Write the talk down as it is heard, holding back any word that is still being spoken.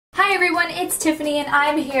Hi everyone, it's Tiffany and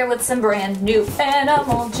I'm here with some brand new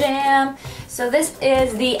Animal Jam. So this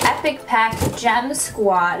is the Epic Pack Gem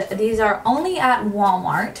Squad. These are only at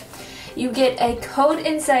Walmart. You get a code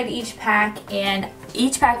inside each pack, and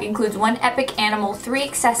each pack includes one epic animal, 3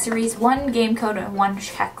 accessories, 1 game code, and 1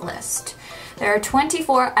 checklist. There are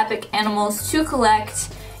 24 epic animals to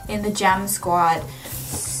collect in the Gem Squad.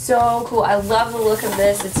 So cool. I love the look of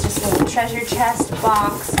this. It's just a little treasure chest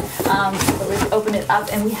box. We open it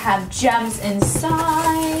up and we have gems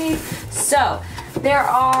inside. So there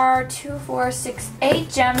are 2, 4, 6, 8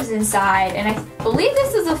 gems inside, and I believe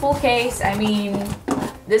this is a full case. I mean,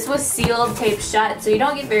 this was sealed, taped shut, so you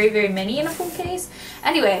don't get very many in a full case.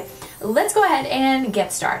 Anyway, let's go ahead and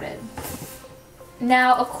get started.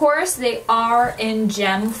 Now, of course, they are in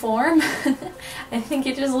gem form. I think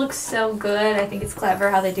it just looks so good. I think it's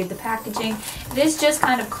clever how they did the packaging. It is just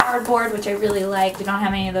kind of cardboard, which I really like. We don't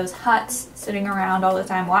have any of those huts sitting around all the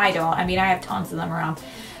time. Well, I don't. I mean, I have tons of them around.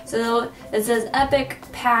 So it says Epic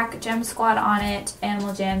Pack Gem Squad on it,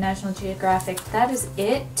 Animal Jam, National Geographic. That is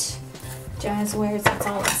it. Jazzwares, that's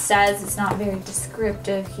all it says. It's not very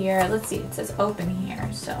descriptive here. Let's see, it says open here,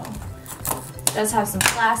 so it does have some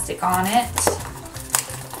plastic on it.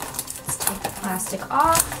 Take the plastic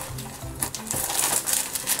off.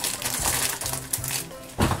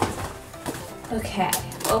 Okay,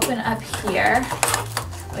 open up here.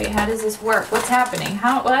 Wait, how does this work? What's happening?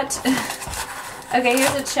 What? Okay,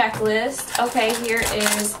 here's a checklist. Okay, here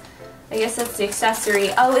is, I guess that's the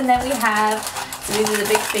accessory. Oh, and then we have, so these are the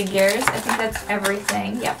big figures. I think that's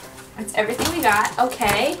everything. Yep, that's everything we got.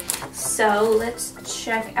 Okay, so let's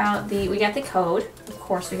check out we got the code. Of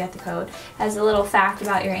course we got the code. Has a little fact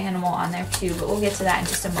about your animal on there too, but we'll get to that in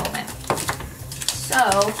just a moment.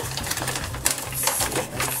 So,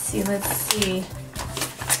 let's see.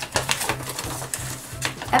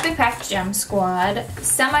 Epic Pack Gem Squad.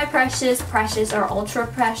 Semi-precious, precious, or ultra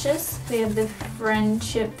precious. We have the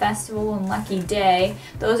Friendship Festival and Lucky Day.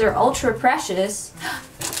 Those are ultra precious.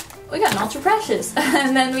 We got an ultra precious.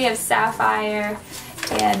 And then we have Sapphire,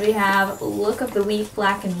 and we have Look of the Week,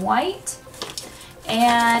 Black and White.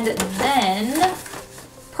 And then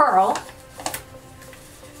Pearl.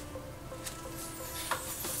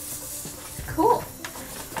 Cool.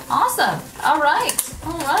 Awesome. Alright,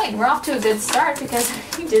 we're off to a good start because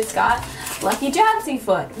we just got Lucky Jazzy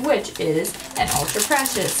Foot, which is an ultra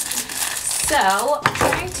precious. So, I'm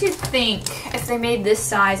trying to think if they made this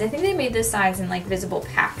size. I think they made this size in like visible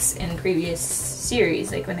packs in previous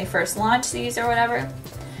series, like when they first launched these or whatever.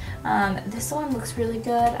 This one looks really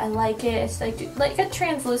good. I like it. It's like a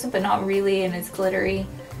translucent, but not really, and it's glittery.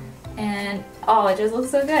 And oh, it just looks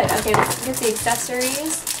so good. Okay, let's get the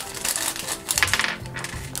accessories.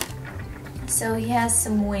 So he has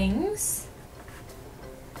some wings.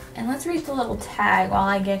 And let's read the little tag while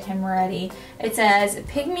I get him ready. It says,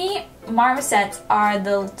 Pygmy marmosets are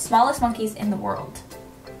the smallest monkeys in the world.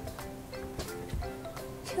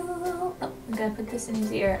 Cool. Oh, I'm gonna put this in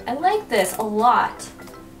his ear. I like this a lot.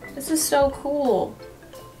 This is so cool.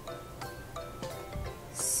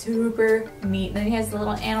 Super neat. Then he has the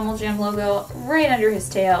little Animal Jam logo right under his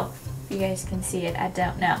tail. If you guys can see it, I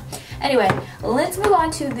don't know. Anyway, let's move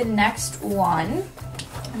on to the next one.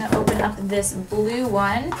 I'm gonna open up this blue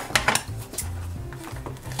one.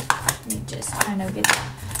 Let me just kind of get the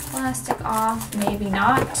plastic off. Maybe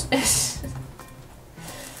not. This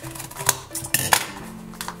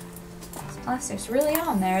plastic's really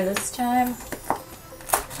on there this time.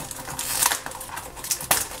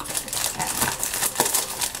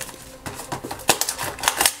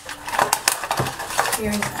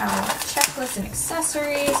 Here's our checklist and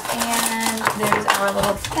accessories, and there's our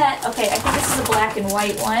little pet. Okay, I think this is a black and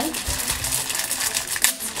white one.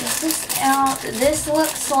 Let's get this out. This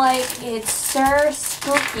looks like it's Sir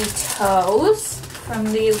Spooky Toes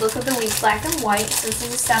from the Look of the Week, Black and White. So this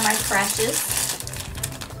is a semi-precious.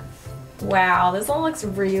 Wow, this one looks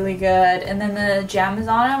really good. And then the gems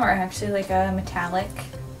on them are actually like a metallic.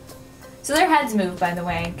 So their heads move, by the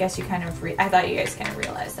way. I guess you kind of I thought you guys kind of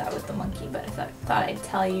realized that with the monkey, but I thought I'd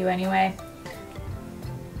tell you anyway.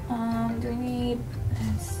 Do we need,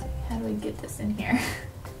 let's see, how do we get this in here?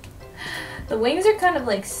 The wings are kind of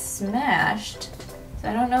like smashed, so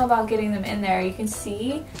I don't know about getting them in there. You can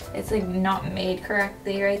see it's like not made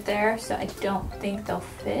correctly right there, so I don't think they'll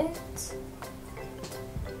fit.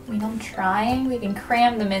 I mean, I'm trying. We can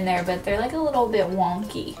cram them in there, but they're like a little bit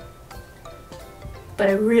wonky. But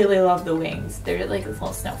I really love the wings. They're like these little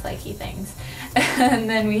snowflakey things. And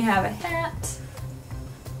then we have a hat.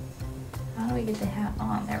 How do we get the hat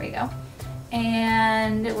on? There we go.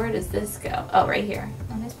 And where does this go? Oh, right here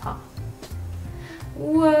on his paw.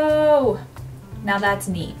 Whoa! Now that's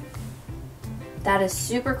neat. That is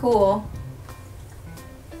super cool.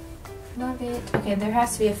 Love it. Okay, there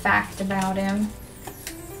has to be a fact about him.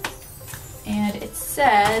 And it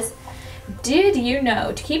says, did you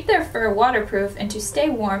know to keep their fur waterproof and to stay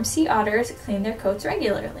warm, sea otters clean their coats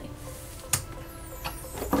regularly?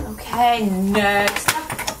 Okay, next up.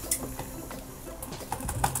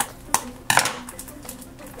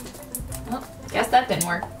 Oh, guess that didn't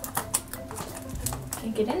work.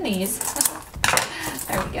 Can't get in these.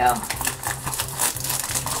 There we go.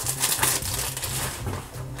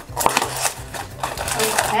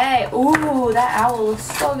 Okay, ooh, that owl looks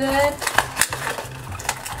so good.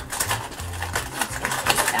 Let's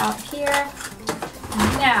get this out here.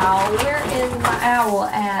 Now, where is my owl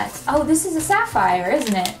at? Oh, this is a sapphire,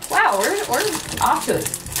 isn't it? Wow, we're off to a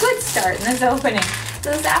good start in this opening.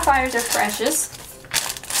 So the sapphires are precious.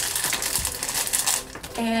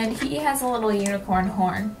 And he has a little unicorn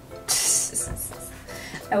horn.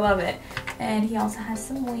 I love it. And he also has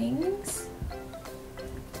some wings.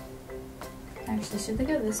 Actually, should they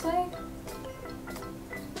go this way?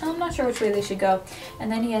 I'm not sure which way they should go. And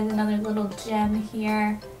then he has another little gem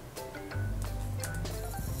here.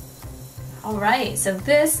 Alright, so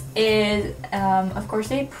this is, of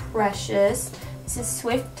course, a precious. This is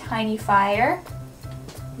Swift Tiny Fire.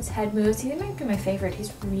 His head moves. He might be my favorite.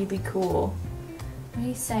 He's really cool. Let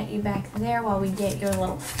me set you back there while we get your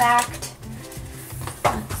little fact.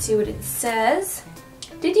 Let's see what it says.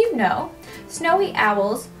 Did you know snowy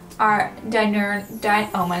owls are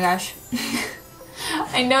oh my gosh.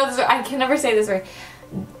 I know this, I can never say this right.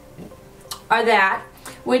 Are that,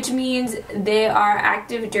 which means they are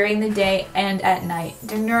active during the day and at night.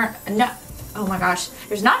 Oh my gosh.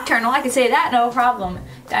 There's nocturnal, I can say that, no problem.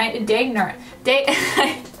 I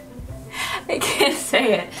can't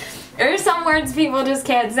say it. There's some words people just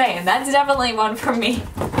can't say, and that's definitely one for me.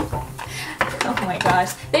 Oh my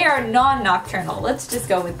gosh. They are non-nocturnal. Let's just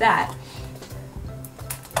go with that.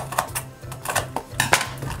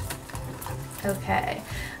 Okay,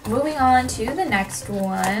 moving on to the next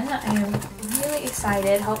one. I am really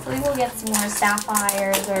excited. Hopefully we'll get some more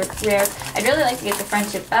sapphires or rares. I'd really like to get the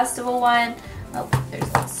Friendship Festival one. Oh, there's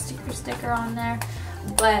a sticker on there.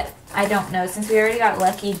 But I don't know. Since we already got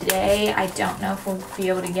Lucky Day, I don't know if we'll be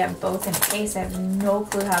able to get both in a case. I have no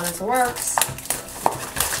clue how this works.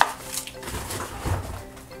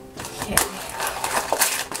 Okay.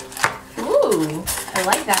 Ooh. I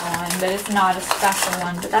like that one, but it's not a special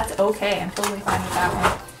one, but that's okay. I'm totally fine with that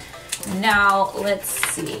one. Now, let's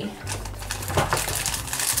see.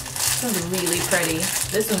 This one's really pretty.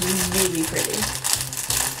 This one's really pretty.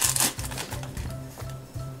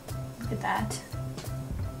 Look at that.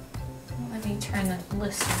 Let me turn the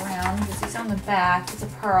list around because it's on the back. It's a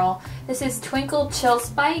pearl. This is Twinkle Chill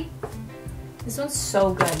Spike. This one's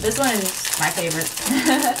so good. This one is my favorite.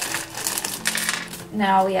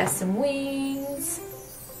 Now we have some wings.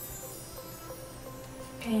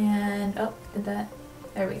 And, oh, did that?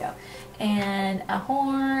 There we go. And a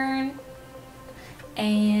horn.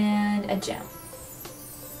 And a gem.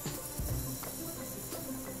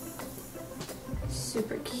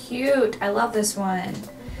 Super cute. I love this one.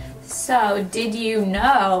 So, did you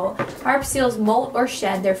know harp seals molt or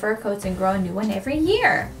shed their fur coats and grow a new one every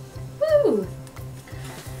year? Woo!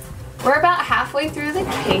 We're about halfway through the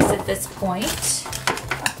case at this point.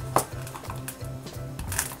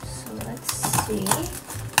 So, let's see.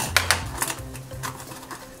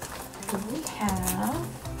 What do we have?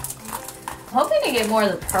 I'm hoping to get more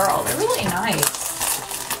of the pearl. They're really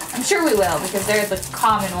nice. I'm sure we will because they're the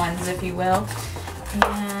common ones, if you will.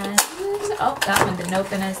 And, oh, that one didn't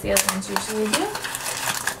open as the other ones usually do.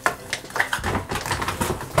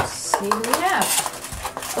 Let's see who we have.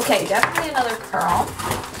 Okay, definitely another pearl.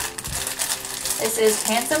 This is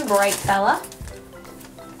Handsome Bright Fella.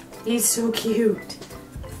 He's so cute.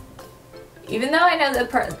 Even though I know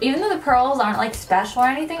even though the pearls aren't like special or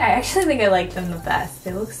anything, I actually think I like them the best.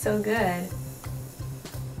 They look so good.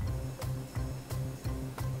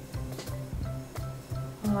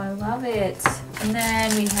 Oh, I love it. And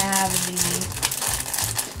then we have the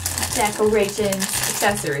decoration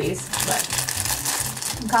accessories, but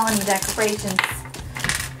I'm calling them decorations.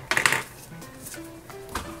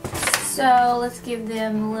 So let's give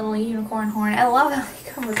them a little unicorn horn. I love how they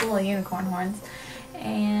come with little unicorn horns.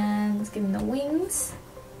 And let's give him the wings.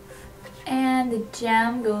 And the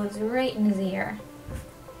gem goes right in his ear.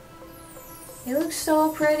 He looks so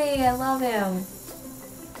pretty. I love him.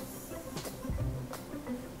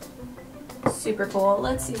 Super cool.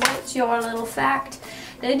 Let's see, what's your little fact?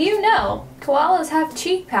 Did you know koalas have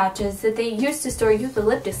cheek pouches that they use to store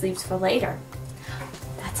eucalyptus leaves for later?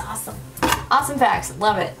 That's awesome. Awesome facts.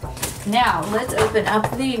 Love it. Now, let's open up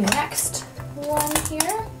the next one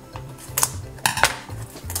here.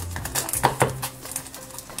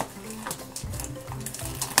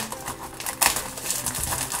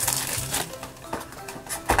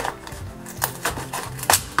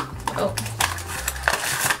 Oh.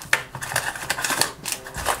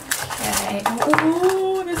 Okay.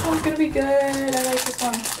 Oh, this one's gonna be good. I like this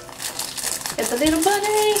one. Get the little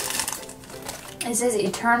bunny. It says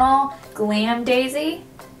Eternal Glam Daisy.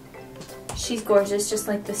 She's gorgeous, just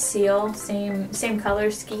like the seal. Same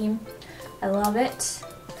color scheme. I love it.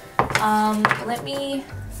 Let me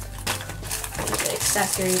get the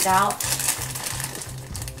accessories out.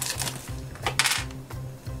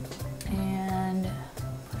 And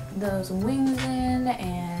those wings in,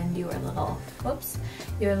 and your little, whoops,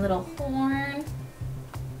 your little horn.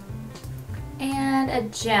 And a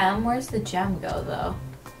gem. Where's the gem go though?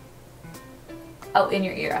 Oh, in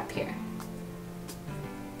your ear up here.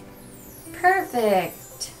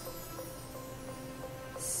 Perfect.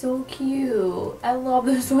 So cute. I love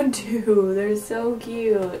this one too. They're so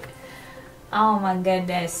cute. Oh my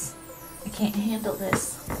goodness. I can't handle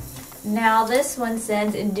this. Now this one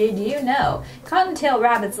says, did you know cottontail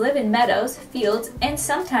rabbits live in meadows, fields, and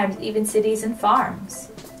sometimes even cities and farms?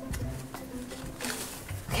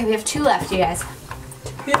 Okay, we have 2 left, you guys.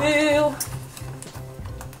 2.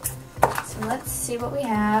 So let's see what we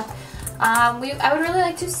have. I would really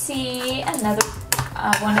like to see another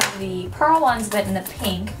one of the pearl ones, but in the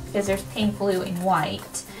pink, because there's pink, blue, and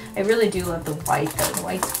white. I really do love the white though. The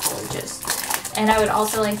white's gorgeous. And I would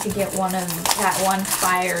also like to get one of that one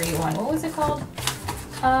fiery one. What was it called?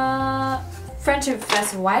 Friendship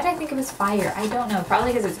Festival. Why did I think it was fire? I don't know.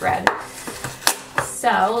 Probably because it's red.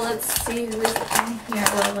 So let's see who's in here.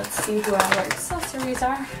 Well, let's see who our accessories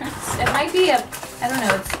are. It might be a, I don't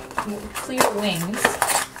know, it's clear wings.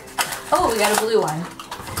 Oh, we got a blue one.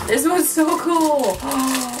 This one's so cool.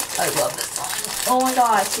 Oh, I love this one. Oh my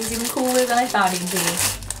gosh, he's even cooler than I thought he'd be.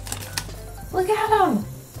 Look at him.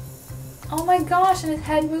 Oh my gosh, and his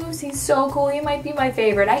head moves. He's so cool. He might be my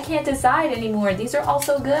favorite. I can't decide anymore. These are all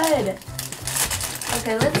so good.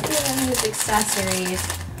 Okay, let's do one of his accessories.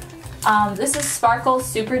 This is Sparkle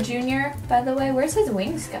Super Junior, by the way. Where's his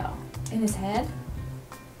wings go? In his head?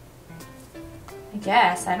 I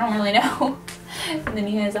guess. I don't really know. And then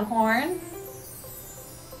he has a horn.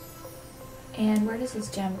 And where does his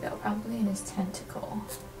gem go? Probably in his tentacle.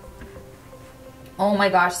 Oh my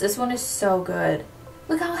gosh, this one is so good.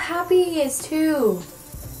 Look how happy he is too.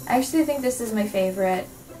 I actually think this is my favorite.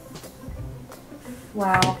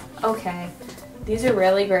 Wow. Okay. These are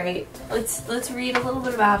really great. Let's read a little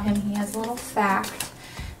bit about him. He has a little fact.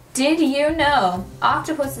 Did you know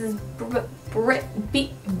octopuses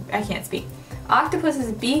I can't speak.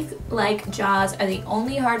 Octopus's beak-like jaws are the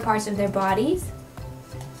only hard parts of their bodies?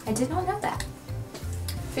 I did not know that.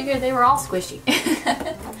 Figured they were all squishy.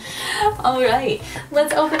 Alright,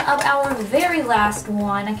 let's open up our very last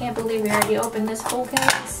one. I can't believe we already opened this whole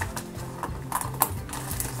case.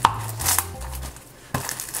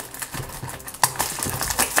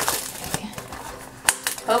 Okay.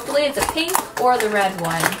 Hopefully it's a pink or the red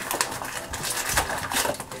one.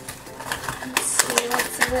 Let's see.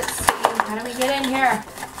 How do we get in here?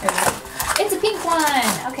 There we go. It's a pink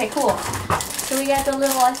one! Okay, cool. So we got the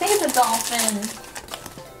little, I think it's a dolphin.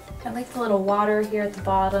 I like the little water here at the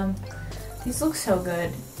bottom. These look so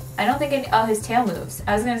good. I don't think oh, his tail moves.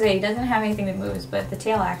 I was going to say he doesn't have anything that moves, but the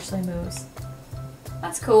tail actually moves.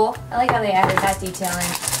 That's cool. I like how they added that detail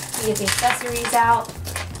in. We get the accessories out.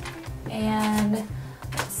 And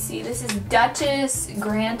let's see, this is Duchess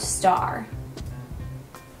Grand Star.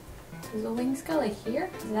 Does the wings go like here?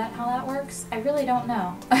 Is that how that works? I really don't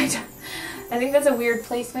know. I think that's a weird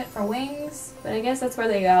placement for wings, but I guess that's where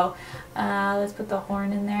they go. Let's put the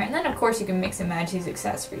horn in there. And then of course you can mix and match these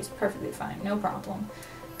accessories. Perfectly fine, no problem.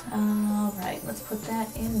 Alright, let's put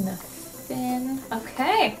that in the fin.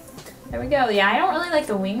 Okay, there we go. Yeah, I don't really like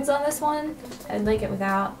the wings on this one. I'd like it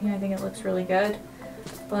without. You know, I think it looks really good.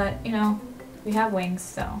 But, you know, we have wings,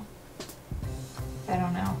 so I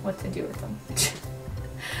don't know what to do with them.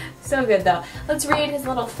 So good though. Let's read his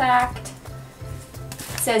little fact.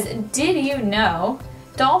 It says, did you know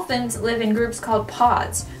dolphins live in groups called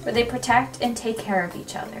pods where they protect and take care of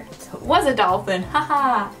each other? So it was a dolphin.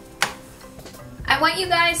 Haha. I want you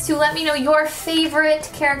guys to let me know your favorite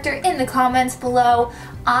character in the comments below.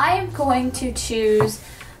 I'm going to choose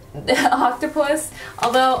the octopus,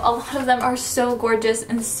 although a lot of them are so gorgeous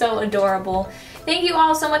and so adorable. Thank you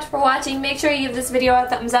all so much for watching. Make sure you give this video a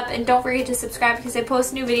thumbs up and don't forget to subscribe because I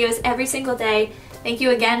post new videos every single day. Thank you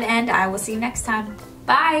again and I will see you next time.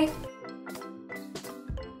 Bye!